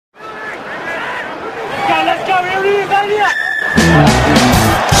I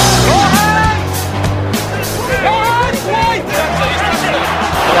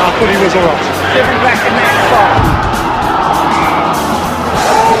thought he was all right. Giving back the next spot.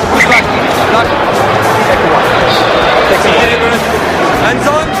 Hands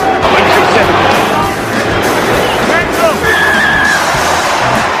on.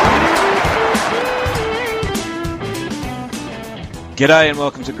 G'day and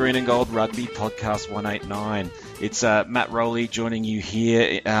welcome to Green and Gold Rugby Podcast 189. It's Matt Rowley joining you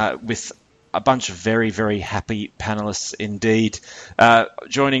here with a bunch of very, very happy panellists indeed.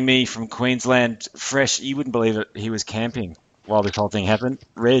 Joining me from Queensland, fresh, you wouldn't believe it, he was camping while this whole thing happened.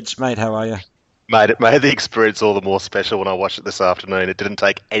 Reg, mate, how are you? Mate, it made the experience all the more special when I watched it this afternoon. It didn't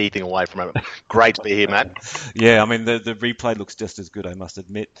take anything away from it. Great to be here, Matt. Yeah, I mean, the replay looks just as good, I must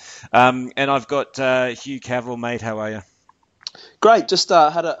admit. And I've got Hugh Cavill, mate, how are you? Great, just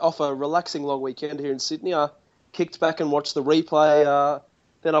had off a relaxing long weekend here in Sydney. I kicked back and watched the replay,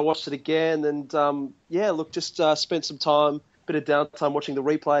 then I watched it again, and just spent some time, bit of downtime watching the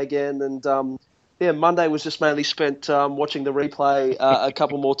replay again, and Monday was just mainly spent watching the replay a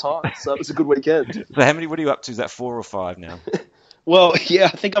couple more times, so it was a good weekend. So what are you up to? Is that 4 or 5 now? Well, yeah,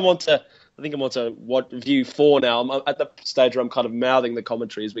 I think I'm on to view 4 now. I'm at the stage where I'm kind of mouthing the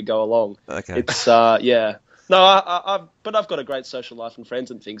commentary as we go along. Okay. It's yeah. No, but I've got a great social life and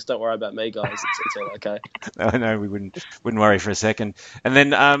friends and things. Don't worry about me, guys. It's all okay. No, we wouldn't worry for a second. And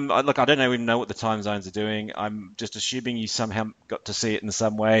then, look, I don't even know what the time zones are doing. I'm just assuming you somehow got to see it in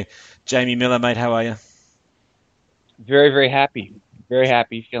some way. Jamie Miller, mate, how are you? Very, very happy. Very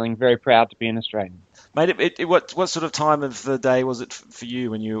happy. Feeling very proud to be an Australian. Mate, what sort of time of the day was it for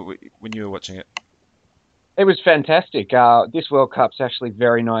you when you were watching it? It was fantastic. This World Cup's actually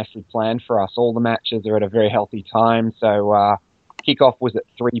very nicely planned for us. All the matches are at a very healthy time. So kickoff was at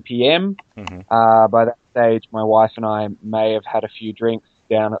 3 p.m. Mm-hmm. By that stage, my wife and I may have had a few drinks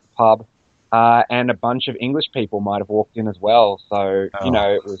down at the pub, and a bunch of English people might have walked in as well. So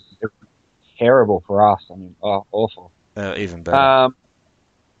it was terrible for us. I mean, awful. Even better.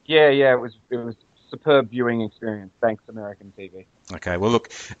 It was superb viewing experience. Thanks, American TV. Okay, well, look,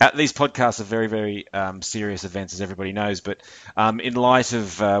 these podcasts are very, very serious events, as everybody knows. But in light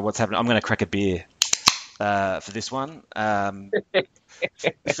of what's happening, I'm going to crack a beer for this one.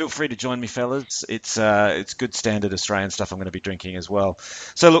 Feel free to join me, fellas. It's good standard Australian stuff I'm going to be drinking as well.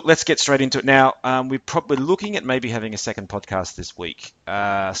 So, look, let's get straight into it now. We're probably looking at maybe having a second podcast this week.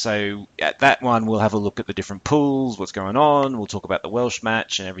 So at that one, we'll have a look at the different pools, what's going on. We'll talk about the Welsh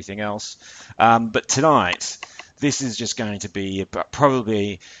match and everything else. But tonight, this is just going to be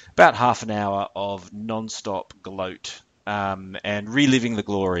probably about half an hour of non-stop gloat and reliving the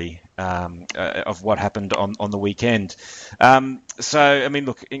glory of what happened on the weekend. So, I mean,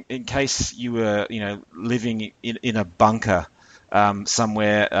 look, in case you were, living in a bunker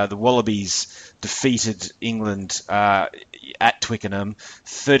somewhere, the Wallabies defeated England at Twickenham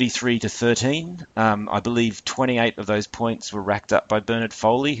 33-13. I believe 28 of those points were racked up by Bernard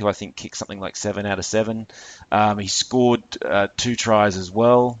Foley, who I think kicked something like 7 out of 7. He scored 2 tries as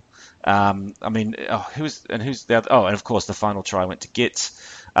well. Who's the other? Oh, and of course the final try went to Gitz.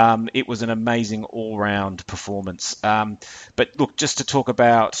 It was an amazing all-round performance. But look, just to talk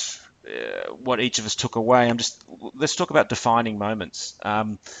about what each of us took away, let's talk about defining moments.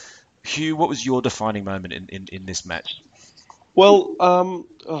 Hugh, what was your defining moment in this match? Well,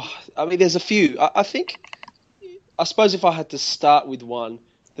 there's a few. I suppose if I had to start with one,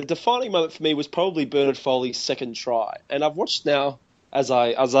 the defining moment for me was probably Bernard Foley's second try. And I've watched now, as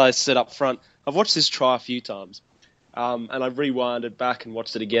I said up front, I've watched this try a few times. And I've rewinded back and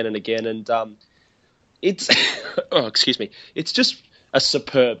watched it again and again. And it's, it's just a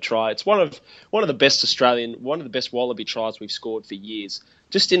superb try. It's one of the best Wallaby tries we've scored for years.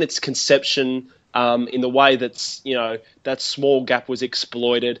 Just in its conception, in the way that's, that small gap was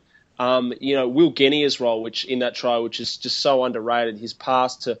exploited. Will Genia's role, which in that try, which is just so underrated, his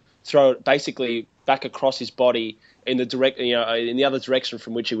pass to throw it basically back across his body in the other direction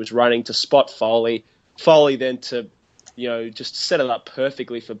from which he was running to spot Foley. Foley then to, just set it up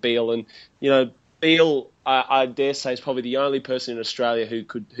perfectly for Beale. And, Beale, I dare say, is probably the only person in Australia who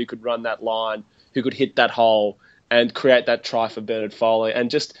could run that line, who could hit that hole and create that try for Bernard Foley.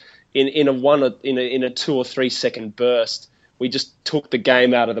 And just in a 2 or 3 second burst, we just took the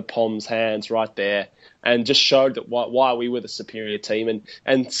game out of the Poms' hands right there and just showed that why we were the superior team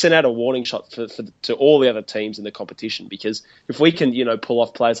and sent out a warning shot to all the other teams in the competition. Because if we can, pull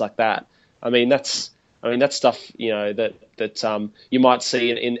off plays like that, that's stuff, that you might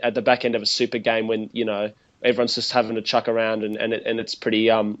see at the back end of a super game when, everyone's just having to chuck around and it's pretty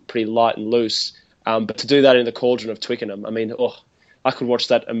light and loose. But to do that in the cauldron of Twickenham, I mean, I could watch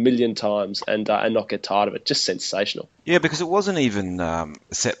that a million times and not get tired of it. Just sensational. Yeah, because it wasn't even a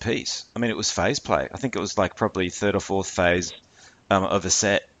set piece. I mean, it was phase play. I think it was like probably third or fourth phase of a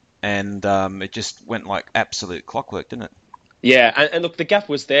set, and it just went like absolute clockwork, didn't it? Yeah, and look, the gap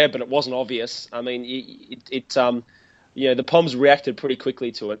was there, but it wasn't obvious. I mean, the Poms reacted pretty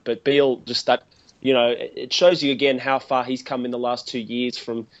quickly to it, but Beale just that, it shows you again how far he's come in the last 2 years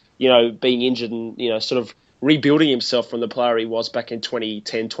from, being injured and, sort of rebuilding himself from the player he was back in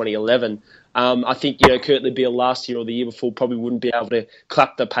 2010, 2011. I think, Kurtley Beale last year or the year before probably wouldn't be able to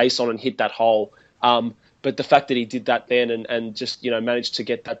clap the pace on and hit that hole. But the fact that he did that then and just, managed to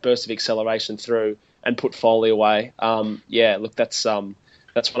get that burst of acceleration through and put Foley away, that's what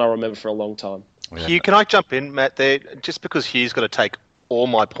I remember for a long time. Hugh, can I jump in, Matt, there? Just because Hugh's got to take all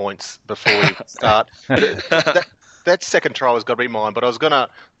my points before we start. That second try was got to be mine, but I was going to,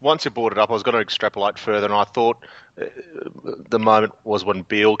 once you brought it up, I was going to extrapolate further, and I thought the moment was when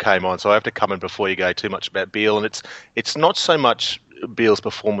Beale came on, so I have to come in before you go too much about Beale, and it's not so much Beale's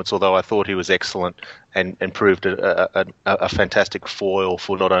performance, although I thought he was excellent and proved a fantastic foil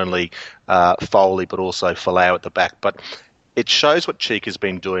for not only Foley but also Folau at the back, but it shows what Cheek has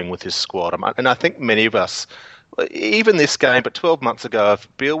been doing with his squad, and I think many of us, even this game, but 12 months ago, if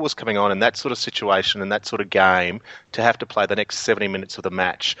Beale was coming on in that sort of situation and that sort of game, to have to play the next 70 minutes of the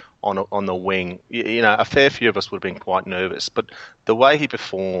match on the wing, a fair few of us would have been quite nervous. But the way he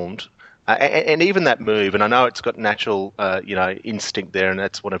performed, and even that move, and I know it's got natural, instinct there, and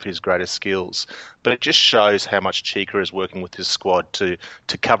that's one of his greatest skills, but it just shows how much Chika is working with his squad to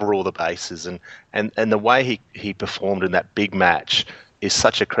cover all the bases, and the way he performed in that big match is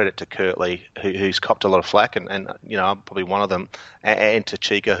such a credit to Kurtley, who's copped a lot of flack, and I'm probably one of them, and to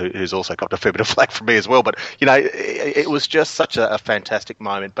Chika, who's also copped a fair bit of flack from me as well. But, it was just such a fantastic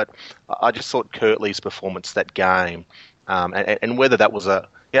moment. But I just thought Kurtley's performance that game, and whether that was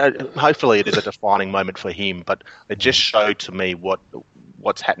hopefully it is a defining moment for him, but it just showed to me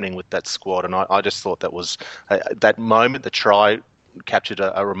what's happening with that squad. And I just thought that was that moment, the try, captured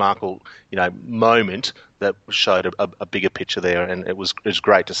a remarkable, moment that showed a bigger picture there, and it was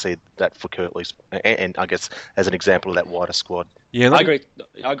great to see that for Kurtley's, and I guess as an example of that wider squad. Yeah,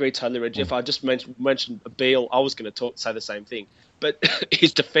 I agree totally, Reggie. If I just mentioned Beale, I was going to say the same thing, but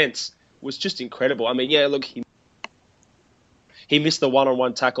his defence was just incredible. I mean, look, he missed the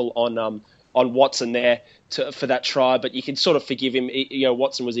one-on-one tackle on Watson there for that try, but you can sort of forgive him.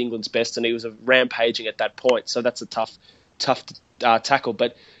 Watson was England's best, and he was rampaging at that point, so that's a tough tackle.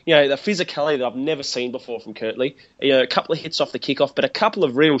 But the physicality that I've never seen before from Kurtley. A couple of hits off the kickoff, but a couple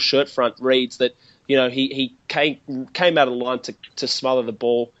of real shirt front reads that he came out of line to smother the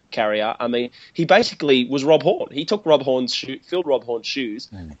ball carrier. I mean, he basically was Rob Horne. He took filled Rob Horne's shoes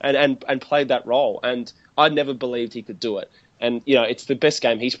and played that role. And I never believed he could do it. And, it's the best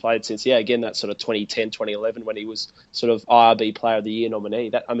game he's played since, again, that sort of 2010, 2011 when he was sort of IRB Player of the Year nominee.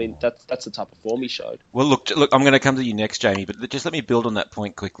 That's the type of form he showed. Well, look, I'm going to come to you next, Jamie, but just let me build on that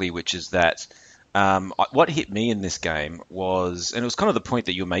point quickly, which is that what hit me in this game was, and it was kind of the point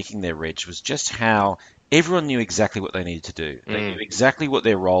that you're making there, Reg, was just how everyone knew exactly what they needed to do. They knew exactly what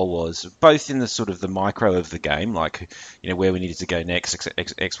their role was, both in the sort of the micro of the game, like, where we needed to go next,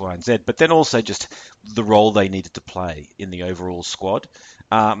 X, Y, and Z, but then also just the role they needed to play in the overall squad,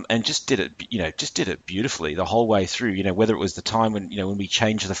 and just did it beautifully the whole way through, whether it was the time when we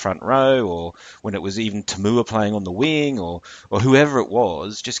changed the front row, or when it was even Tamua playing on the wing, or whoever it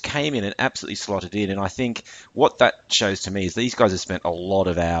was, just came in and absolutely slotted in. And I think what that shows to me is these guys have spent a lot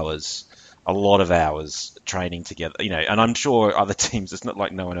of hours training together, and I'm sure other teams, it's not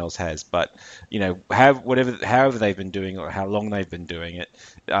like no one else has, but, however they've been doing it or how long they've been doing it,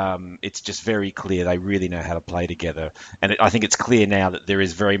 it's just very clear they really know how to play together. And I think it's clear now that there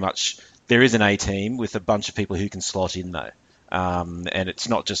is an A team with a bunch of people who can slot in though. And it's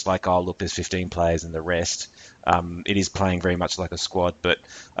not just like, oh, look, there's 15 players and the rest. It is playing very much like a squad, but,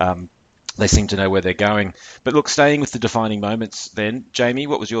 they seem to know where they're going. But look, staying with the defining moments then, Jamie,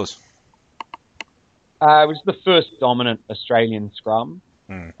 what was yours? It was the first dominant Australian scrum.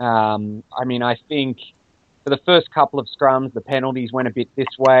 I mean, I think for the first couple of scrums, the penalties went a bit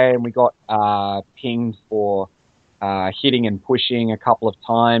this way, and we got pinged for hitting and pushing a couple of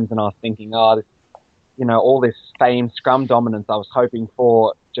times. And I was thinking, all this famed scrum dominance I was hoping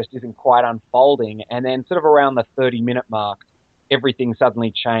for just isn't quite unfolding. And then sort of around the 30-minute mark, everything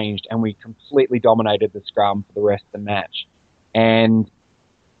suddenly changed, and we completely dominated the scrum for the rest of the match. And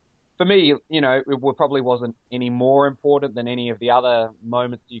for me, it probably wasn't any more important than any of the other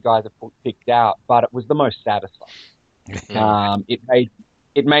moments you guys have picked out, but it was the most satisfying. It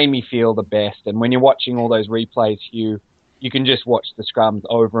it made me feel the best. And when you're watching all those replays, you can just watch the scrums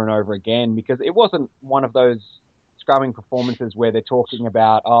over and over again, because it wasn't one of those scrumming performances where they're talking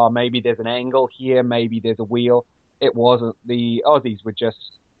about, oh, maybe there's an angle here, maybe there's a wheel. It wasn't. The Aussies were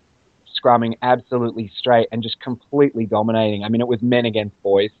just scrumming absolutely straight and just completely dominating. I mean, it was men against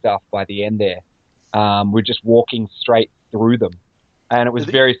boys stuff by the end there. We're just walking straight through them. And it was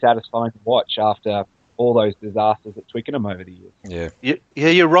very satisfying to watch after all those disasters at Twickenham over the years. Yeah,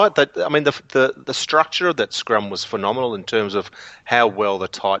 you're right. That I mean, the structure of that scrum was phenomenal in terms of how well the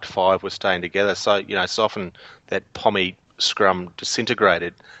tight five were staying together. So, you know, it's often that Pommy scrum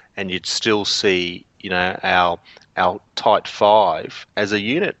disintegrated, and you'd still see, you know, our tight five as a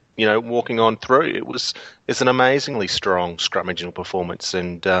unit, you know, walking on through. It's an amazingly strong scrummaging performance,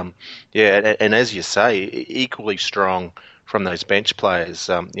 and and as you say, equally strong from those bench players.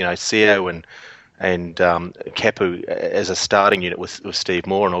 You know, Seo and Kepu as a starting unit with Steve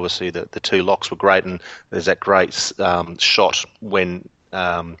Moore, and obviously the two locks were great. And there's that great shot when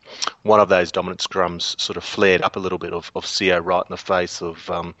one of those dominant scrums sort of flared up a little bit of Seo right in the face of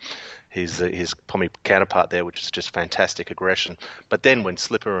his Pommy counterpart there, which is just fantastic aggression. But then when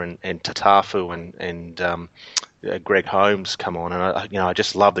Slipper and Tatafu and Greg Holmes come on, and I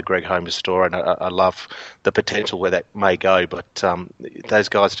just love the Greg Holmes story, and I love the potential where that may go. But those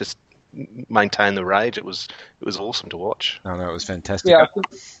guys just maintain the rage. It was awesome to watch. Oh, no, it was fantastic. Yeah,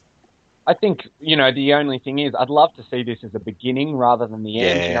 I think, you know, the only thing is I'd love to see this as a beginning rather than the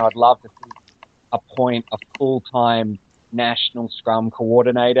end. You know, I'd love to see appoint a full-time national scrum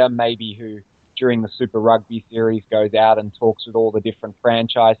coordinator, maybe who during the Super Rugby series goes out and talks with all the different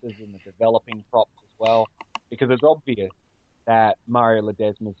franchises and the developing props as well, because it's obvious that Mario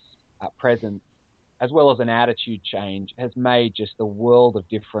Ledesma's presence, as well as an attitude change, has made just a world of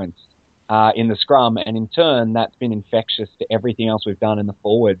difference in the scrum, and in turn, that's been infectious to everything else we've done in the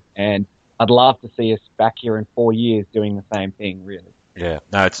forward. And I'd love to see us back here in 4 years doing the same thing, really. Yeah,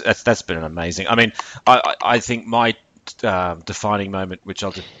 no, that's been amazing. I mean, I think my defining moment, which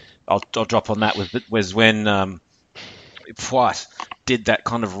I'll drop on that, was when White did that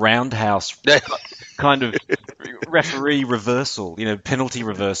kind of roundhouse kind of referee reversal, you know, penalty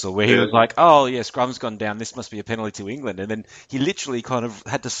reversal, where he was like, oh, yeah, scrum's gone down, this must be a penalty to England. And then he literally kind of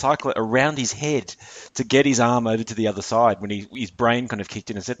had to cycle it around his head to get his arm over to the other side when his brain kind of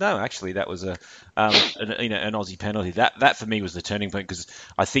kicked in and said, no, actually, that was an Aussie penalty. That for me was the turning point, because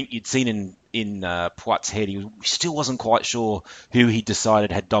I think you'd seen in Puat's head, he still wasn't quite sure who he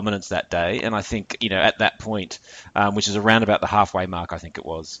decided had dominance that day. And I think, you know, at that point, which is around about the halfway mark, I think it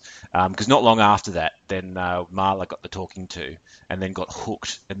was, because not long after that, then Marla got the talking to, and then got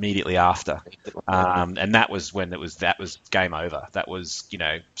hooked immediately after, and that was when that was game over. That was, you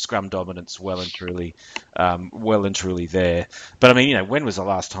know, scrum dominance well and truly there. But I mean, you know, when was the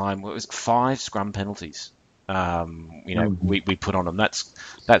last time? It was 5 scrum penalties. You know, we put on them. That's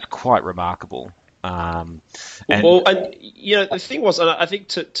quite remarkable. And you know, the thing was, and I think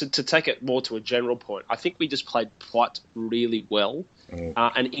to take it more to a general point, I think we just played White really well,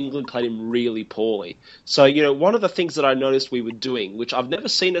 and England played him really poorly. So, you know, one of the things that I noticed we were doing, which I've never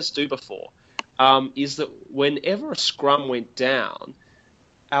seen us do before, is that whenever a scrum went down,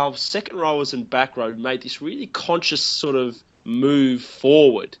 our second rowers and back row made this really conscious sort of move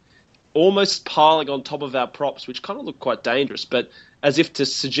forward, almost piling on top of our props, which kind of looked quite dangerous, but as if to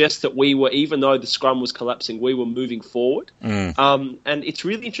suggest that we were, even though the scrum was collapsing, we were moving forward. And it's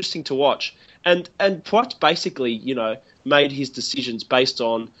really interesting to watch. And Puat basically, you know, made his decisions based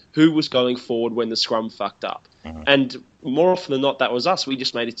on who was going forward when the scrum fucked up. And more often than not, that was us. We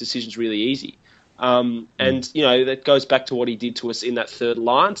just made his decisions really easy. And, you know, that goes back to what he did to us in that third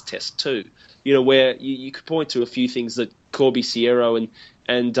Lions test too, you know, where you could point to a few things that Corby Sierra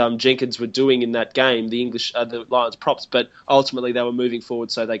and Jenkins were doing in that game, the Lions props, but ultimately they were moving forward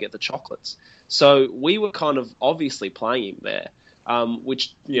so they get the chocolates. So we were kind of obviously playing him there,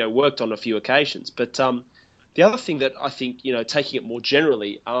 which, you know, worked on a few occasions. But the other thing that I think, you know, taking it more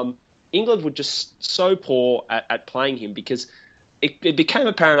generally, England were just so poor at playing him, because it became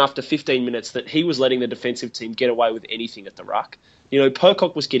apparent after 15 minutes that he was letting the defensive team get away with anything at the ruck. You know,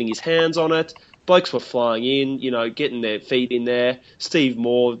 Pocock was getting his hands on it. Blokes were flying in, you know, getting their feet in there. Steve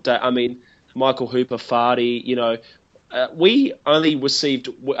Moore, Michael Hooper, Fardy, you know. We only received,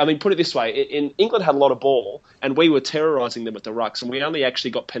 I mean, put it this way, in England had a lot of ball, and we were terrorising them at the rucks, and we only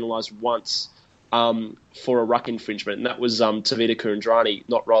actually got penalised once for a ruck infringement, and that was Tavita Kurandrani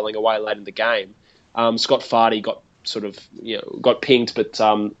not rolling away late in the game. Scott Fardy got sort of, you know, got pinged, but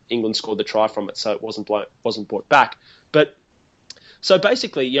England scored the try from it, so it wasn't brought back. But so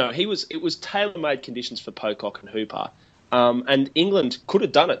basically, you know, it was tailor-made conditions for Pocock and Hooper, And England could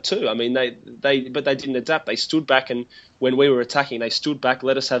have done it too. I mean, but they didn't adapt. They stood back, and when we were attacking, they stood back,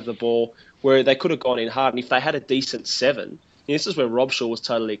 let us have the ball, where they could have gone in hard. And if they had a decent 7, this is where Robshaw was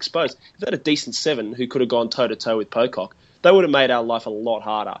totally exposed. If they had a decent 7 who could have gone toe-to-toe with Pocock, they would have made our life a lot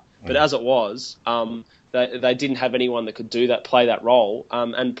harder. But as it was, they didn't have anyone that could do that, play that role,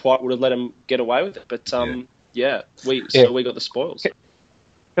 and White would have let them get away with it. But we got the spoils.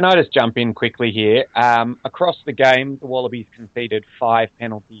 Can I just jump in quickly here? Across the game, the Wallabies conceded 5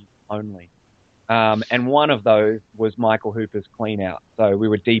 penalties only. And one of those was Michael Hooper's clean out. So we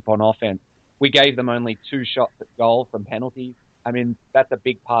were deep on offense. We gave them only 2 shots at goal from penalties. I mean, that's a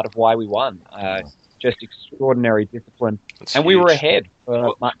big part of why we won. Just extraordinary discipline. And we were ahead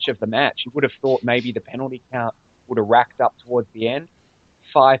for much of the match. You would have thought maybe the penalty count would have racked up towards the end.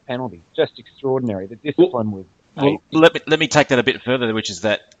 5 penalties. Just extraordinary. The discipline was... Well, let me take that a bit further, which is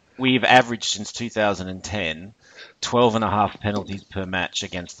that we've averaged since 2010 12 and a half penalties per match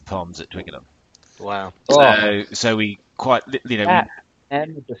against the Poms at Twickenham. Wow. So we quite,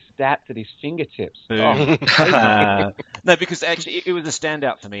 and with the stats at his fingertips. No, because actually it was a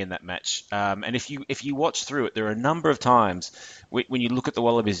standout for me in that match. And if you watch through it, there are a number of times when you look at the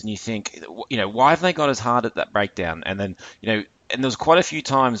Wallabies and you think, why have they got as hard at that breakdown? And then, and there was quite a few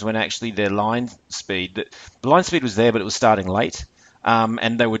times when actually the line speed was there, but it was starting late.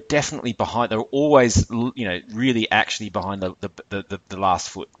 And they were definitely behind. They were always, really actually behind the last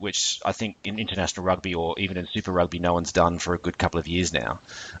foot, which I think in international rugby or even in Super Rugby, no one's done for a good couple of years now.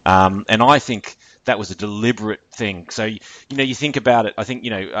 And I think that was a deliberate thing. So, you think about it. I think,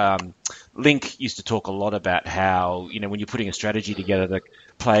 Link used to talk a lot about how, when you're putting a strategy together to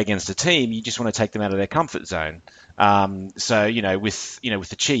play against a team, you just want to take them out of their comfort zone. So, with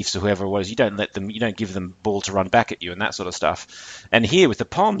the Chiefs or whoever it was, you don't give them ball to run back at you and that sort of stuff. And here with the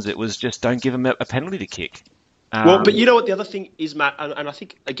Poms, it was just don't give them a penalty to kick. But you know what the other thing is, Matt, and I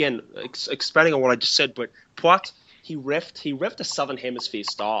think, again, expanding on what I just said, but Poit, he refed a Southern Hemisphere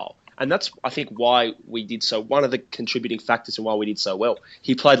style. And that's, I think, why we did so. One of the contributing factors in why we did so well.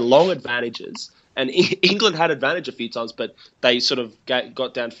 He played long advantages, and England had advantage a few times, but they sort of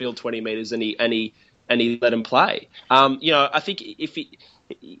got downfield 20 metres, and he let him play. I think if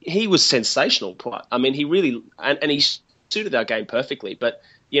he was sensational. I mean, he really and he suited our game perfectly. But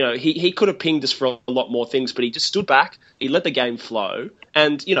he could have pinged us for a lot more things, but he just stood back. He let the game flow,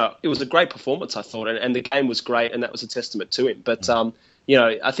 and it was a great performance, I thought, and the game was great, and that was a testament to him. But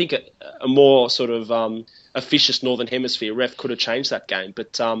I think a more sort of officious Northern Hemisphere ref could have changed that game,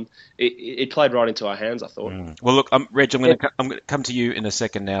 but it played right into our hands, I thought. Well, look, Reg, I'm going to come to you in a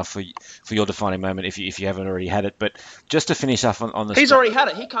second now for your defining moment, if you haven't already had it. But just to finish off on the, he's already had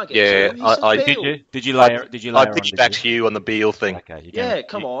it. He can't get. Yeah, did you lay? I pitched back to you on the Beale thing. Okay,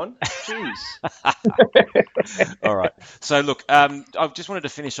 come on, jeez. All right. So look, I just wanted to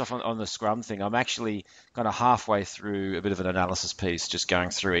finish off on the scrum thing. I'm actually kind of halfway through a bit of an analysis piece, just going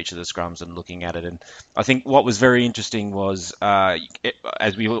through each of the scrums and looking at it. And I think what was very interesting was,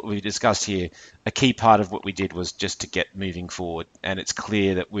 as we discussed here, a key part of what we did was just to get moving forward. And it's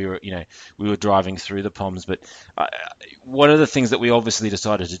clear that we were driving through the Poms. But one of the things that we obviously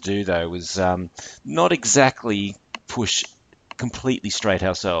decided to do, though, was not exactly push completely straight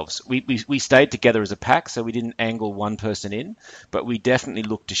ourselves. We stayed together as a pack, so we didn't angle one person in, but we definitely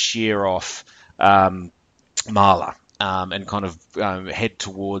looked to shear off Marla. And kind of head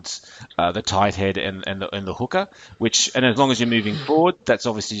towards the tight head and the hooker, and as long as you're moving forward, that's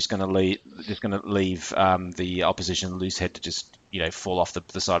obviously just going to leave the opposition loose head to just fall off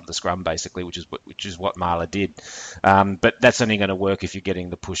the side of the scrum, basically, which is what Marla did. But that's only going to work if you're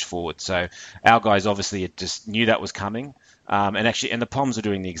getting the push forward. So our guys obviously just knew that was coming. And the Poms are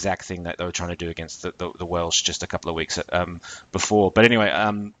doing the exact thing that they were trying to do against the Welsh just a couple of weeks before. But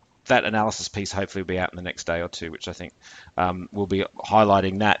anyway, that analysis piece hopefully will be out in the next day or two, which I think will be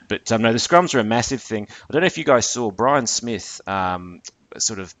highlighting that. But no, the scrums are a massive thing. I don't know if you guys saw Brian Smith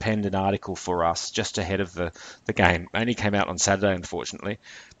sort of penned an article for us just ahead of the game. It only came out on Saturday, unfortunately.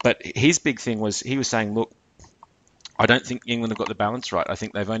 But his big thing was, he was saying, look, I don't think England have got the balance right. I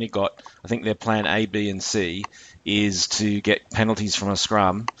think they've only got, their plan A, B, and C is to get penalties from a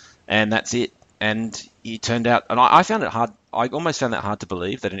scrum, and that's it. And it turned out, and I found it hard. I almost found that hard to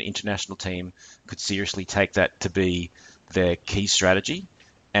believe that an international team could seriously take that to be their key strategy,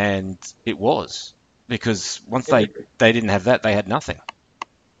 and it was, because once they didn't have that, they had nothing.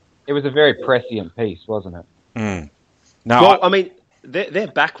 It was a very prescient piece, wasn't it? No, I mean, their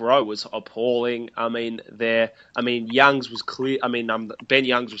back row was appalling. I mean, Youngs was clear. I mean, Ben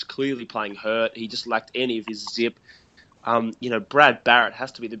Youngs was clearly playing hurt. He just lacked any of his zip. Brad Barrett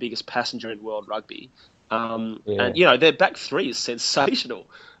has to be the biggest passenger in world rugby. And, their back three is sensational,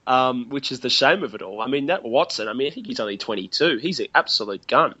 which is the shame of it all. I mean, that Watson, I think he's only 22. He's an absolute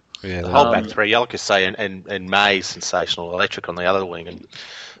gun. Yeah, The whole back three, like you say, and May's sensational, electric on the other wing, and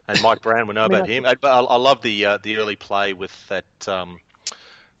Mike Brown, we know about him. But I love the early play with that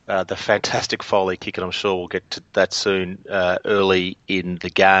the fantastic Foley kick, and I'm sure we'll get to that soon. Early in the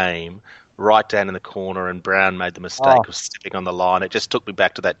game, right down in the corner, and Brown made the mistake of stepping on the line. It just took me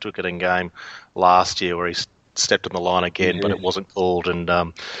back to that Twickenham game last year where he stepped on the line again, but it wasn't called,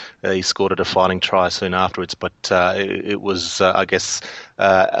 and he scored a defining try soon afterwards. But it was, I guess,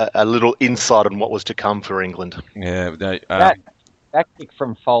 a little insight on what was to come for England. Yeah, that kick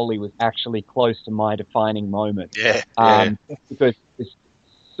from Foley was actually close to my defining moment. Because it's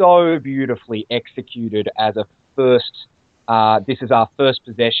so beautifully executed as a first. This is our first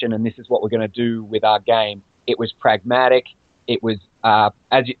possession, and this is what we're going to do with our game. It was pragmatic. It was,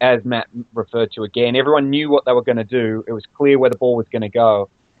 as Matt referred to again, everyone knew what they were going to do. It was clear where the ball was going to go,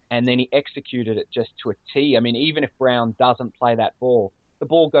 and then he executed it just to a T. I mean, even if Brown doesn't play that ball, the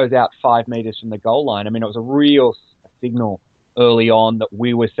ball goes out 5 metres from the goal line. I mean, it was a real signal early on that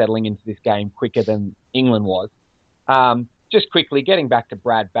we were settling into this game quicker than England was. Just quickly, getting back to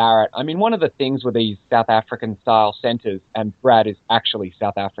Brad Barrett, I mean, one of the things with these South African-style centres, and Brad is actually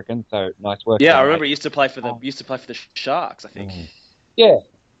South African, so nice work. Yeah, I remember he used to play for the Sharks, I think. Yeah.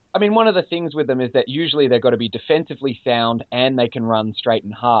 I mean, one of the things with them is that usually they've got to be defensively sound and they can run straight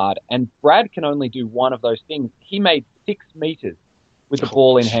and hard, and Brad can only do one of those things. He made 6 metres with the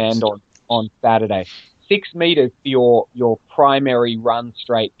ball in hand on Saturday. 6 metres for your primary run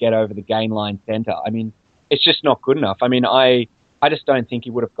straight, get over the gain line centre. I mean, it's just not good enough. I mean, I just don't think he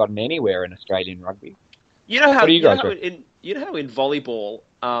would have gotten anywhere in Australian rugby. You know how in volleyball,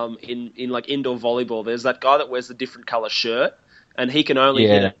 in like indoor volleyball, there's that guy that wears the different colour shirt, and he can only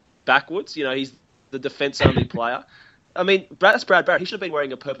hit it backwards. You know, he's the defence only player. I mean, that's Brad Barrett. He should have been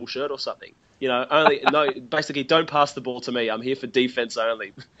wearing a purple shirt or something. You know, basically, don't pass the ball to me. I'm here for defense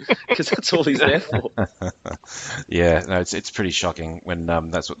only, because that's all he's there for. Yeah, no, it's pretty shocking when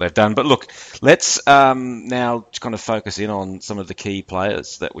that's what they've done. But look, let's now kind of focus in on some of the key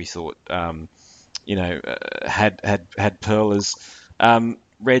players that we thought, had pearlers.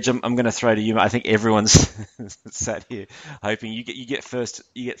 Reg, I'm going to throw to you. I think everyone's sat here hoping you get first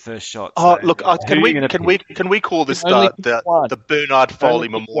shot. Oh, so, look, can we call this the Bernard Foley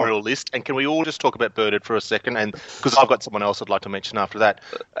Memorial List? And can we all just talk about Bernard for a second? And because I've got someone else I'd like to mention after that.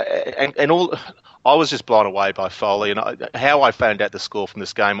 I was just blown away by Foley, and how I found out the score from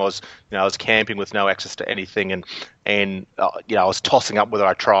this game was, I was camping with no access to anything, and I was tossing up whether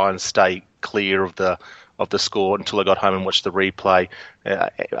I try and stay clear of the score until I got home and watched the replay.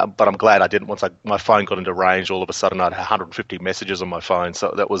 But I'm glad I didn't. Once my phone got into range, all of a sudden I had 150 messages on my phone,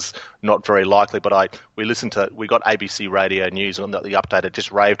 so that was not very likely. But we got ABC Radio News, and the update had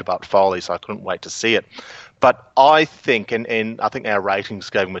just raved about Foley, so I couldn't wait to see it. But I think, and I think our ratings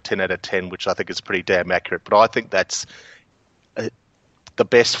gave him a 10 out of 10, which I think is pretty damn accurate. But I think that's the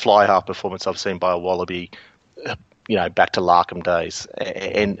best fly half performance I've seen by a Wallaby, back to Larkham days.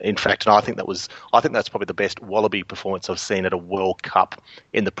 And in fact, I think that's probably the best Wallaby performance I've seen at a World Cup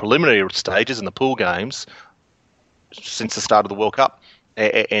in the preliminary stages in the pool games since the start of the World Cup.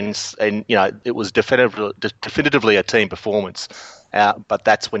 And it was definitively a team performance. But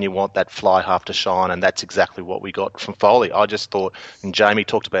that's when you want that fly half to shine, and that's exactly what we got from Foley. I just thought, and Jamie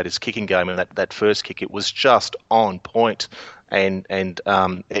talked about his kicking game, and that first kick, it was just on point. And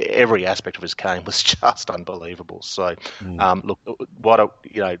every aspect of his game was just unbelievable. So, look,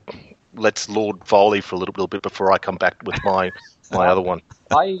 let's laud Foley for a little bit before I come back with my other one.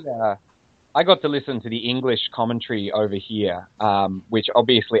 I got to listen to the English commentary over here, which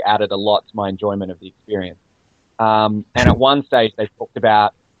obviously added a lot to my enjoyment of the experience. And at one stage they talked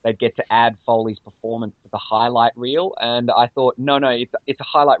about they'd get to add Foley's performance to the highlight reel, and I thought, no, it's a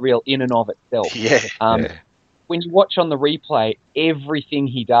highlight reel in and of itself. When you watch on the replay, everything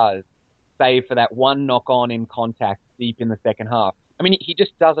he does, save for that one knock-on in contact deep in the second half, I mean, he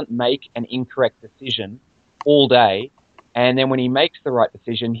just doesn't make an incorrect decision all day, and then when he makes the right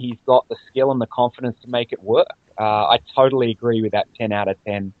decision, he's got the skill and the confidence to make it work. I totally agree with that 10 out of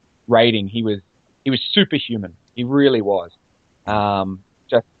 10 rating. He was superhuman. He really was.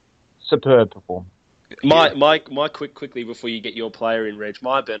 Just superb performance. My quickly before you get your player in, Reg,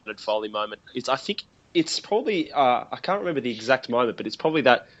 my Bernard Foley moment is, I think it's probably, I can't remember the exact moment, but it's probably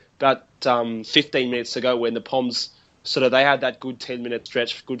that about 15 minutes ago when the Poms they had that good 10-minute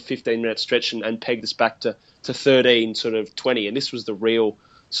stretch, good 15-minute stretch, and pegged us back to 13, 20. And this was the real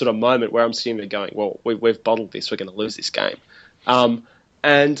moment where I'm sitting there going, well, we've bottled this, we're going to lose this game.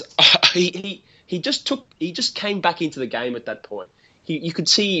 And he he just came back into the game at that point. You could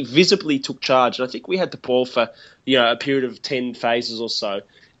see he visibly took charge, and I think we had the ball for a period of 10 phases or so,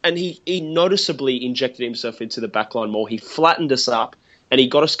 and he noticeably injected himself into the backline more. He flattened us up, and he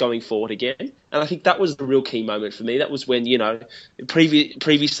got us going forward again. And I think that was the real key moment for me. That was when,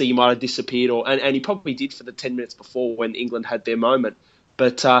 previously he might have disappeared, and he probably did for the 10 minutes before when England had their moment.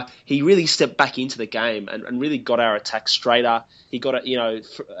 But he really stepped back into the game and really got our attack straighter. He got it,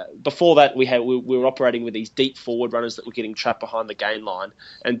 before that we were operating with these deep forward runners that were getting trapped behind the gain line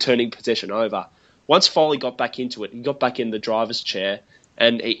and turning possession over. Once Foley got back into it, he got back in the driver's chair,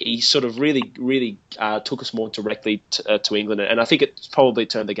 and he sort of really, really took us more directly to England. And I think it probably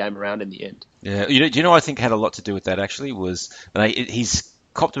turned the game around in the end. Yeah, I think had a lot to do with that actually was he's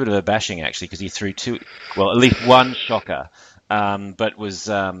copped a bit of a bashing actually because he threw at least one shocker. But was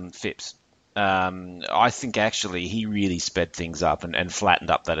Phipps. I think actually he really sped things up and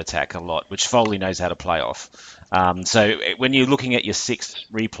flattened up that attack a lot, which Foley knows how to play off. So when you're looking at your sixth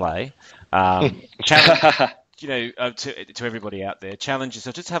replay, challenge, to everybody out there, challenge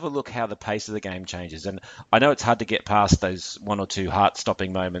yourself. Just have a look how the pace of the game changes. And I know it's hard to get past those one or two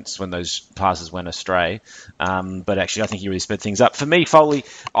heart-stopping moments when those passes went astray. But actually, I think he really sped things up. For me, Foley,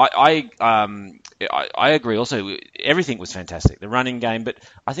 I agree. Also, everything was fantastic. The running game, but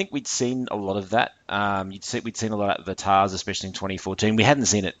I think we'd seen a lot of that. We'd seen a lot of the Tars, especially in 2014. We hadn't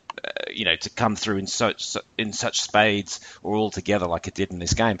seen it, to come through in such spades or all together like it did in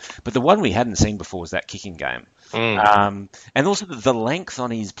this game. But the one we hadn't seen before was that kicking game. And also the length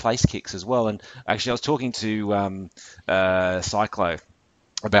on his place kicks as well. And actually, I was talking to Cyclo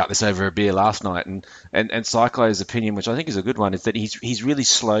about this over a beer last night, and Cyclo's opinion, which I think is a good one, is that he's really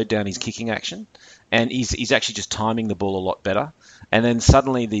slowed down his kicking action, and he's actually just timing the ball a lot better. And then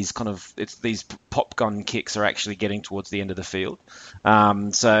suddenly these pop gun kicks are actually getting towards the end of the field.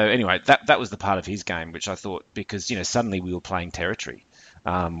 So anyway, that was the part of his game which I thought, because suddenly we were playing territory.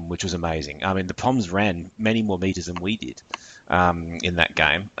 Which was amazing. I mean, the Poms ran many more meters than we did in that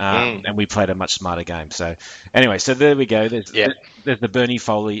game, and we played a much smarter game. So, anyway, there we go. There's the Bernie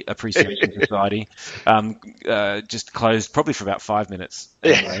Foley Appreciation Society, just closed probably for about 5 minutes.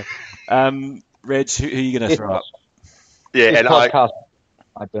 Anyway. Reg, who are you going to throw up? Yeah, and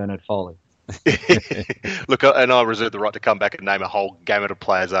by Bernard Foley. Look, and I reserve the right to come back and name a whole gamut of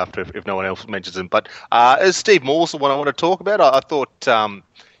players after if no one else mentions them. But as Steve Moore's the one I want to talk about, I thought, I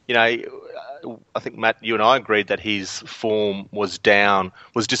think, Matt, you and I agreed that his form was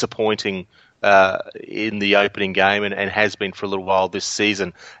disappointing in the opening game and has been for a little while this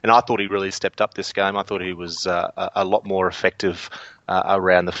season. And I thought he really stepped up this game. I thought he was a lot more effective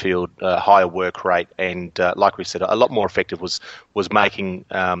around the field, higher work rate, and like we said, a lot more effective was making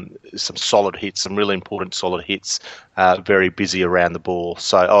some solid hits, some really important solid hits, very busy around the ball.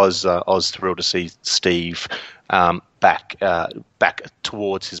 So I was thrilled to see Steve back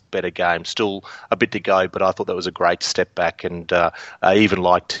towards his better game. Still a bit to go, but I thought that was a great step back, and I even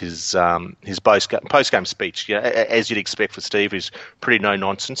liked his post-game speech. As you'd expect for Steve, he's pretty no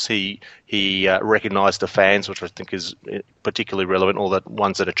nonsense. He recognised the fans, which I think is particularly relevant, all the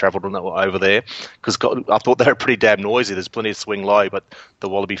ones that have travelled and that were over there, because I thought they were pretty damn noisy. There's plenty of swing low, but the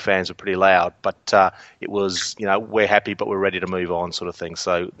Wallaby fans were pretty loud. But it was, we're happy, but we're ready to move on, sort of thing.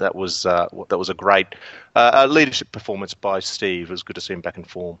 So that was a great leadership performance by Steve. It was good to see him back in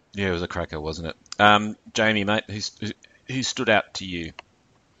form. Yeah, it was a cracker, wasn't it? Jamie, mate, who stood out to you?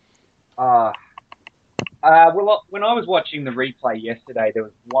 Well, when I was watching the replay yesterday, there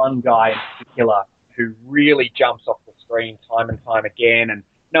was one guy in particular who really jumps off the screen time and time again, and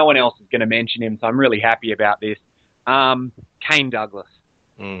no one else is going to mention him, so I'm really happy about this. Kane Douglas.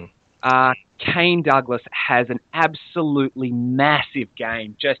 Kane Douglas has an absolutely massive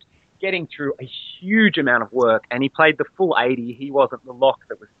game, just getting through a huge amount of work, and he played the full 80. He wasn't the lock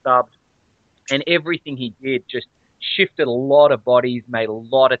that was subbed, and everything he did just shifted a lot of bodies, made a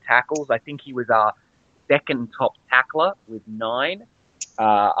lot of tackles. I think he was our second top tackler with 9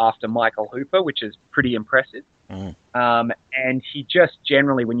 after Michael Hooper, which is pretty impressive. And he just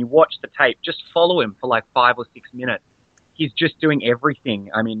generally, when you watch the tape, just follow him for like 5 or 6 minutes. He's just doing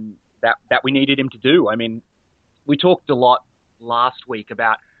everything, I mean, that we needed him to do. I mean, we talked a lot last week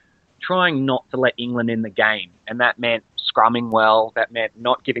about trying not to let England in the game, and that meant scrumming well, that meant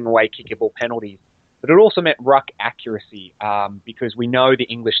not giving away kickable penalties, but it also meant ruck accuracy, because we know the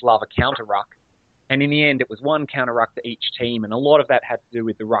English love a counter ruck, and in the end it was one counter ruck to each team, and a lot of that had to do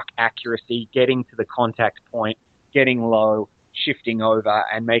with the ruck accuracy, getting to the contact point, getting low, shifting over,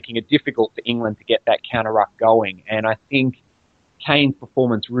 and making it difficult for England to get that counter ruck going. And I think Kane's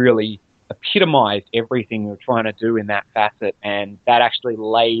performance really epitomised everything we were trying to do in that facet, and that actually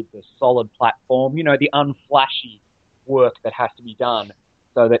laid the solid platform, you know, the unflashy work that has to be done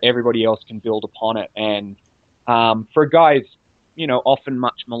so that everybody else can build upon it. And for a guy who's, you know, often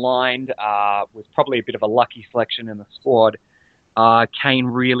much maligned, with probably a bit of a lucky selection in the squad, Kane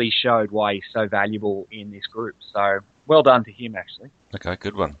really showed why he's so valuable in this group. So well done to him, actually. Okay,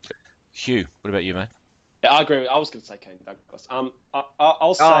 good one. Hugh, what about you, mate? Yeah, I agree. I was going to say Kane Douglas.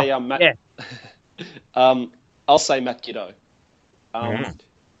 I'll say Matt. Yeah. I'll say Matt Giddo.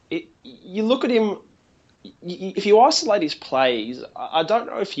 You look at him. If you isolate his plays, I don't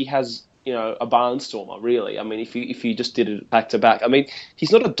know if he has, you know, a barnstormer really. I mean, if you just did it back to back, I mean,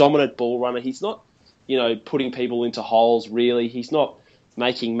 he's not a dominant ball runner. He's not, you know, putting people into holes really. He's not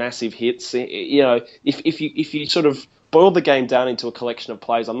making massive hits. You know, if you sort of boil the game down into a collection of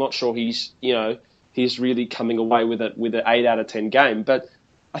plays, I'm not sure he's really coming away with an 8 out of 10 game. But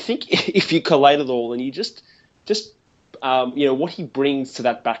I think if you collate it all and you just you know, what he brings to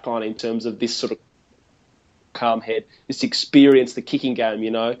that back line in terms of this sort of calm head, this experience, the kicking game,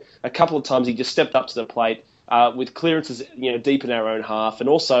 you know, a couple of times he just stepped up to the plate with clearances, you know, deep in our own half. And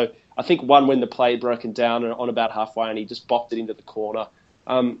also, I think one when the play had broken down on about halfway and he just bopped it into the corner.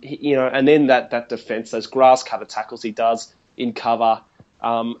 You know, and then that defence, those grass cutter tackles he does in cover,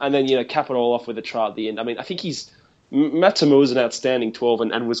 and then, you know, cap it all off with a try at the end. I mean, I think Matt To'omua is an outstanding 12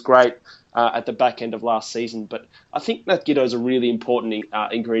 and was great at the back end of last season. But I think Matt Giddo is a really important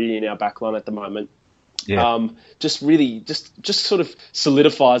ingredient in our backline at the moment. Yeah. Just really, just sort of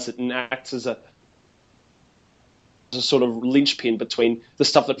solidifies it and acts as a sort of linchpin between the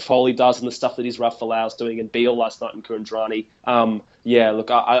stuff that Foley does and the stuff that Israel Folau's doing, and Beale last night and Kurandrani. Yeah, look,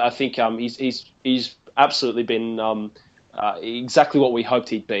 I think he's absolutely been exactly what we hoped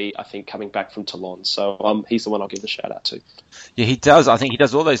he'd be, I think, coming back from Toulon. So he's the one I'll give the shout out to. Yeah, he does. I think he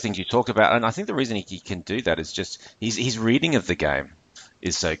does all those things you talk about, and I think the reason he can do that is just his reading of the game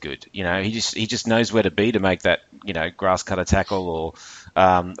is so good. You know, he just knows where to be to make that, you know, grass cutter tackle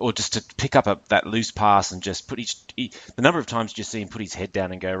or just to pick up that loose pass and just put the number of times you just see him put his head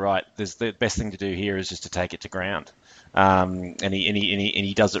down and go, right, the best thing to do here is just to take it to ground. And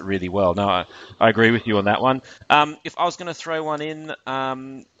he does it really well. No, I agree with you on that one. If I was going to throw one in,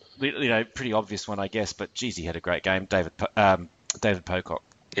 you know, pretty obvious one, I guess, but geez, he had a great game, David Pocock.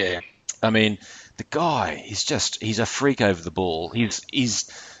 Yeah. I mean, the guy he's a freak over the ball.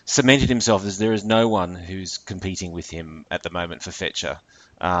 He's cemented himself as there is no one who's competing with him at the moment for Fetcher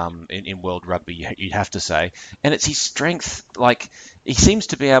in world rugby, you'd have to say. And it's his strength. Like, he seems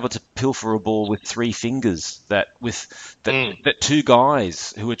to be able to pilfer a ball with 3 fingers that two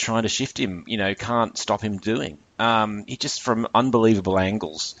guys who are trying to shift him, you know, can't stop him doing. He just, from unbelievable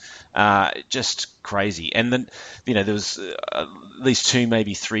angles, just crazy. And then, you know, there was at least 2,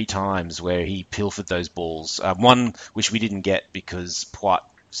 maybe 3 times where he pilfered those balls. One which we didn't get because Poit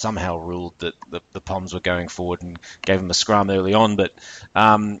somehow ruled that the Poms were going forward and gave him a scrum early on. But,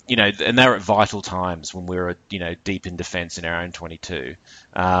 you know, and they were at vital times when we were, you know, deep in defence in our own 22.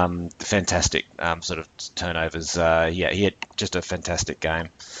 Fantastic sort of turnovers. Yeah, he had just a fantastic game.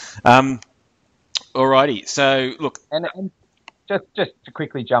 Alrighty, so look, and just to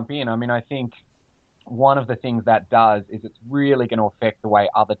quickly jump in, I mean, I think one of the things that does is it's really going to affect the way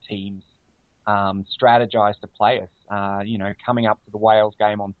other teams strategize to play us. You know, coming up to the Wales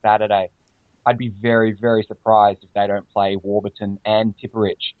game on Saturday, I'd be very, very surprised if they don't play Warburton and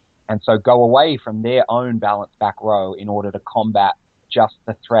Tipperich, and so go away from their own balanced back row in order to combat just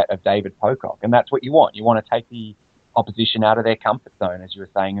the threat of David Pocock, and that's what you want. You want to take the opposition out of their comfort zone, as you were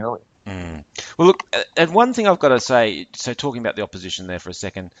saying earlier. Well, look, and one thing I've got to say, so talking about the opposition there for a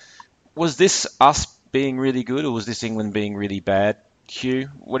second, was this us being really good or was this England being really bad? Hugh,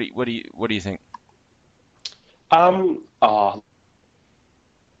 what do you think?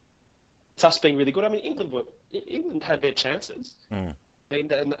 It's us being really good. I mean, England had their chances, and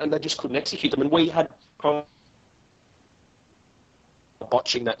they just couldn't execute them. And we had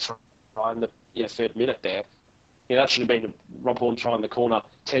botching that try in the third minute there. You know, that should have been a Rob Horne try in the corner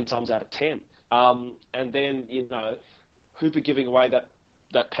 10 times out of 10. And then, you know, Hooper giving away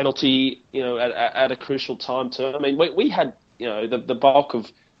that penalty, you know, at a crucial time too. I mean, we had, you know, the bulk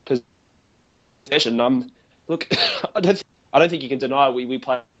of possession. Look, I don't think you can deny we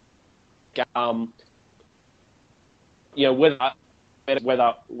played. You know,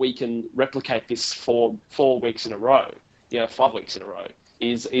 whether we can replicate this for 4 weeks in a row, you know, 5 weeks in a row.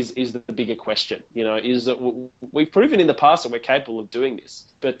 Is the bigger question, you know, is that we've proven in the past that we're capable of doing this,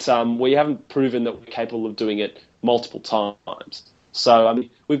 but we haven't proven that we're capable of doing it multiple times. So, I mean,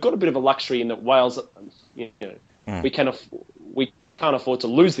 we've got a bit of a luxury in that Wales, you know, we can't afford to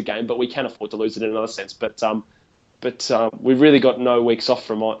lose the game, but we can afford to lose it in another sense. But we've really got no weeks off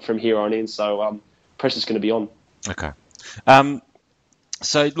from here on in, so pressure's going to be on. Okay.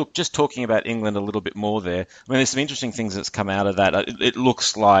 So, look, just talking about England a little bit more there, I mean, there's some interesting things that's come out of that. It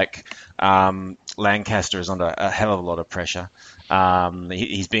looks like Lancaster is under a hell of a lot of pressure.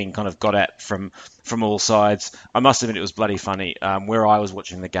 He's being kind of got at from all sides. I must admit it was bloody funny. Where I was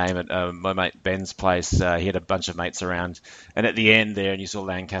watching the game at my mate Ben's place, he had a bunch of mates around, and at the end there, and you saw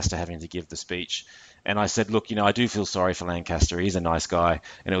Lancaster having to give the speech. And I said, look, I do feel sorry for Lancaster. He's a nice guy.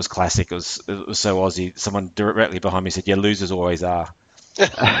 And it was classic. It was so Aussie. Someone directly behind me said, yeah, losers always are. And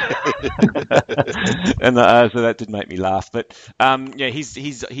so that did make me laugh. But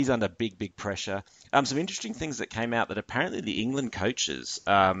he's under big pressure. Some interesting things that came out that apparently the England coaches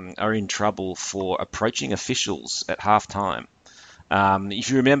are in trouble for approaching officials at half time. If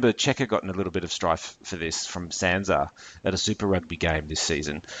you remember, Cheika got in a little bit of strife for this from Sansa at a Super Rugby game this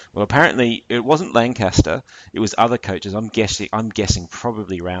season. Well, apparently it wasn't Lancaster; it was other coaches. I'm guessing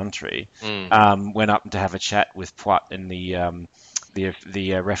probably Roundtree went up to have a chat with Poit and the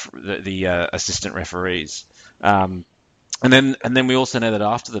assistant referees. And then we also know that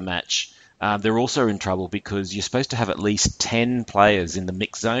after the match, they're also in trouble because you're supposed to have at least 10 players in the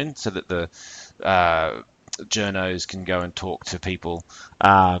mix zone so that the journos can go and talk to people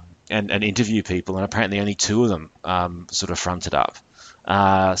and interview people, and apparently only 2 of them sort of fronted up.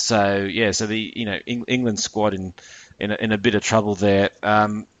 So the England squad in a bit of trouble there.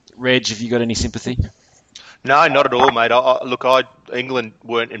 Reg, have you got any sympathy? No, not at all, mate. England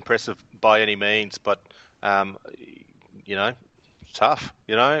weren't impressive by any means, but tough.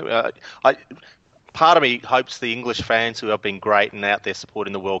 Part of me hopes the English fans who have been great and out there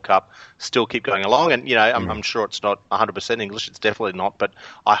supporting the World Cup still keep going along. And I'm sure it's not 100% English; it's definitely not. But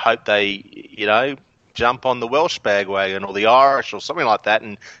I hope they, jump on the Welsh bandwagon or the Irish or something like that,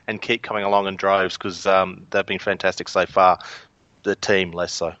 and keep coming along in droves because they've been fantastic so far. The team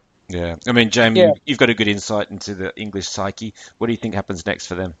less so. Yeah, I mean, Jamie, you've got a good insight into the English psyche. What do you think happens next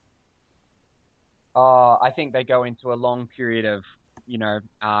for them? I think they go into a long period of,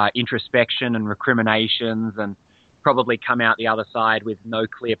 introspection and recriminations, and probably come out the other side with no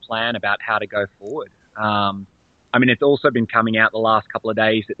clear plan about how to go forward. It's also been coming out the last couple of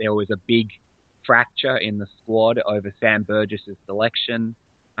days that there was a big fracture in the squad over Sam Burgess's selection.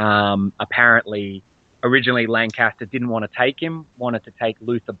 Apparently, originally Lancaster didn't want to take him, wanted to take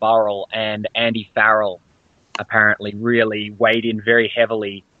Luther Burrell, and Andy Farrell apparently really weighed in very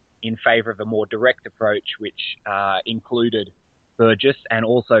heavily in favour of a more direct approach, which included Burgess and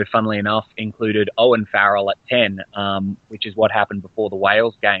also, funnily enough, included Owen Farrell at 10, which is what happened before the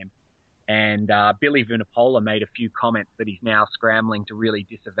Wales game. And Billy Vunipola made a few comments that he's now scrambling to really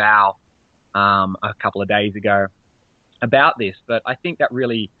disavow a couple of days ago about this. But I think that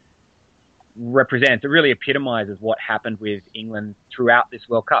really epitomizes what happened with England throughout this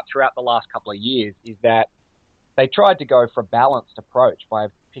World Cup, throughout the last couple of years, is that they tried to go for a balanced approach by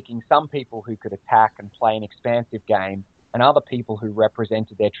picking some people who could attack and play an expansive game and other people who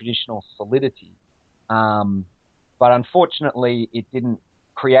represented their traditional solidity. But unfortunately, it didn't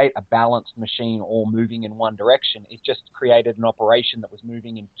create a balanced machine all moving in one direction. It just created an operation that was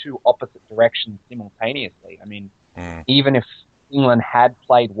moving in 2 opposite directions simultaneously. Even if England had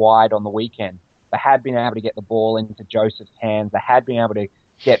played wide on the weekend, they had been able to get the ball into Joseph's hands, they had been able to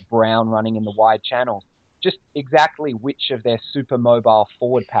get Brown running in the wide channels. Just exactly which of their super mobile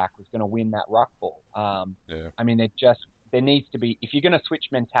forward pack was going to win that ruck ball. There needs to be, if you're going to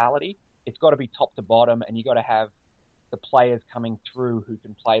switch mentality, it's got to be top to bottom, and you got to have the players coming through who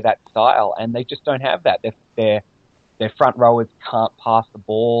can play that style, and they just don't have that. Their front rowers can't pass the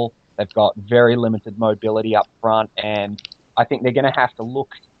ball. They've got very limited mobility up front, and I think they're going to have to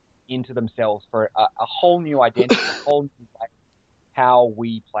look into themselves for a whole new identity, a whole new way how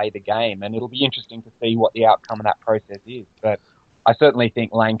we play the game, and it'll be interesting to see what the outcome of that process is. But I certainly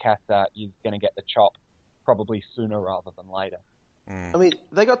think Lancaster is going to get the chop probably sooner rather than later.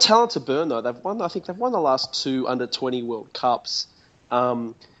 They got talent to burn though. I think they've won the last 2 under-20 World Cups.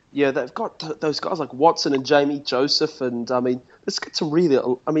 They've got those guys like Watson and Jamie Joseph, and it's got some really.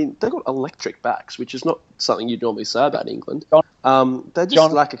 They've got electric backs, which is not something you'd normally say about England. They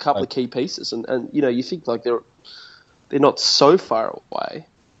just lack a couple of key pieces, and you think like they're not so far away.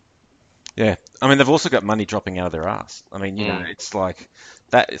 Yeah, they've also got money dropping out of their ass. It's like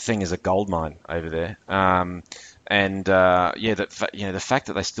that thing is a gold mine over there. The fact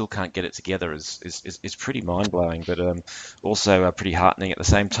that they still can't get it together is pretty mind blowing, but also pretty heartening at the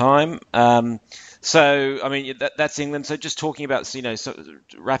same time. So, I mean, that's England. So, just talking about,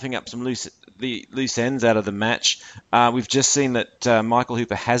 wrapping up some loose ends out of the match. We've just seen that Michael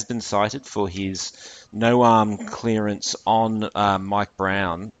Hooper has been cited for his no arm clearance on Mike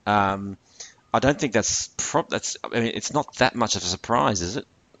Brown. I don't think that's. I mean, it's not that much of a surprise, is it?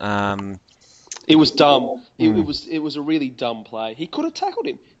 It was dumb. It was a really dumb play. He could have tackled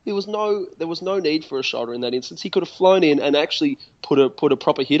him. There was no need for a shoulder in that instance. He could have flown in and actually put a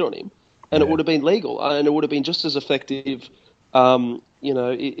proper hit on him, and it would have been legal, and it would have been just as effective.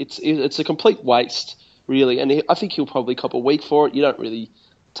 It's a complete waste, really, and I think he'll probably cop a week for it. You don't really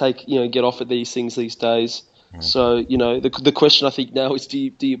get off at these things these days. So the question I think now is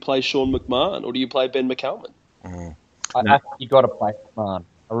do you play Sean McMahon or do you play Ben McCalman? I think you got to play McMahon.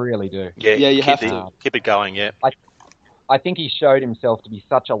 I really do. Yeah, you have to keep it going. Yeah. I think he showed himself to be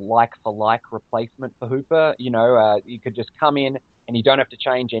such a like-for-like replacement for Hooper. You could just come in and you don't have to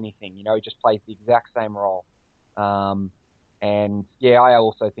change anything. He just plays the exact same role. And I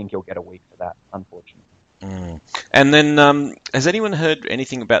also think he'll get a week for that, unfortunately. And then, has anyone heard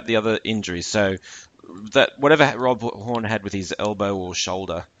anything about the other injuries? So that whatever Rob Horne had with his elbow or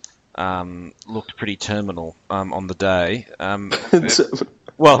shoulder looked pretty terminal on the day.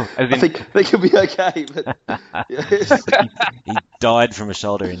 Well, I think he'll be okay, but he died from a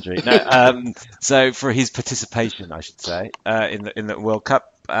shoulder injury. No, so for his participation, I should say, in the World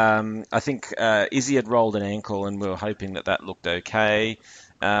Cup, I think Izzy had rolled an ankle, and we were hoping that looked okay.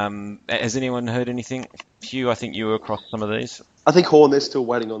 Has anyone heard anything? Hugh, I think you were across some of these. I think Horne, they're still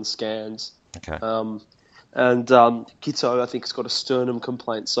waiting on scans. Okay. And Gito, I think, has got a sternum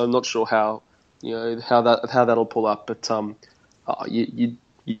complaint, so I'm not sure how that'll pull up, but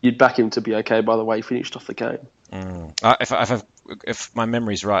you'd back him to be okay by the way he finished off the game. If my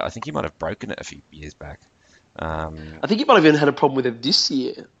memory's right, I think he might have broken it a few years back. I think he might have even had a problem with it this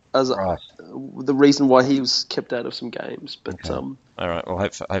year as the reason why he was kept out of some games. But okay. All right, well,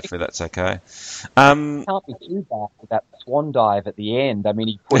 hopefully that's okay. Can't be too bad for that swan dive at the end. I mean,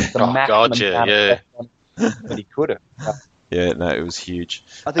 he put the maximum amount of on that he could have. Yeah, no, it was huge.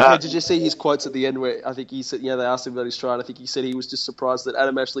 I think, did you see his quotes at the end where I think he said, they asked him about his try, and I think he said he was just surprised that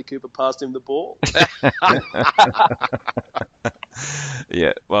Adam Ashley Cooper passed him the ball.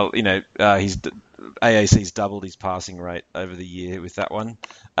 Yeah, well, he's AAC's doubled his passing rate over the year with that one.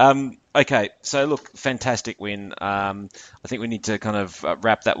 Okay, so look, fantastic win. I think we need to kind of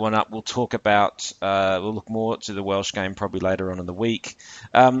wrap that one up. We'll talk about, we'll look more to the Welsh game probably later on in the week.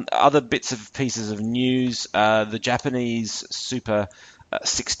 Other bits of pieces of news, the Japanese Super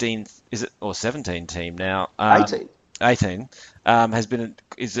 16th, is it, or 17 team now? 18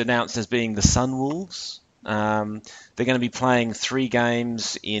 is announced as being the Sunwolves. They're going to be playing 3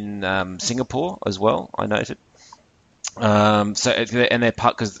 games in Singapore as well, I noted. They're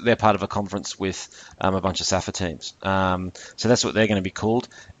part of a conference with a bunch of SAFA teams. So that's what they're going to be called.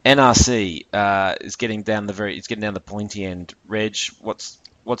 NRC is getting down the pointy end. Reg, what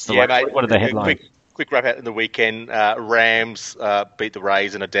are the headlines? Quick wrap out in the weekend. Rams beat the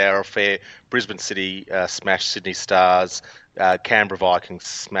Rays in a dour affair. Brisbane City smashed Sydney Stars. Canberra Vikings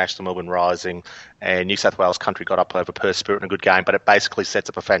smashed the Melbourne Rising, and New South Wales Country got up over Perth Spirit in a good game, but it basically sets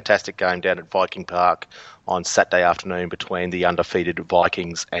up a fantastic game down at Viking Park on Saturday afternoon between the undefeated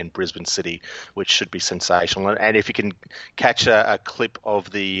Vikings and Brisbane City, which should be sensational. And if you can catch a clip of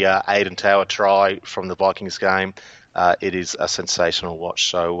the Aiden Tower try from the Vikings game, it is a sensational watch.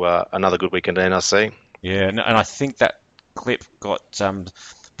 So another good weekend at NRC. Yeah, and I think that clip got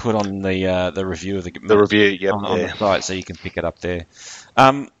put on the review of the review, yep, on the site, so you can pick it up there.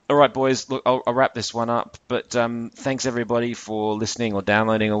 All right, boys. Look, I'll wrap this one up. But thanks everybody for listening or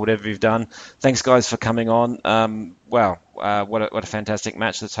downloading or whatever you've done. Thanks, guys, for coming on. What a fantastic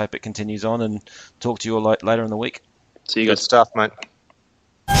match. Let's hope it continues on, and talk to you all later in the week. See you guys. Good stuff, mate.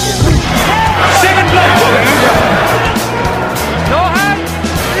 Second block. No hand.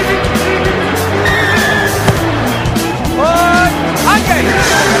 Okay.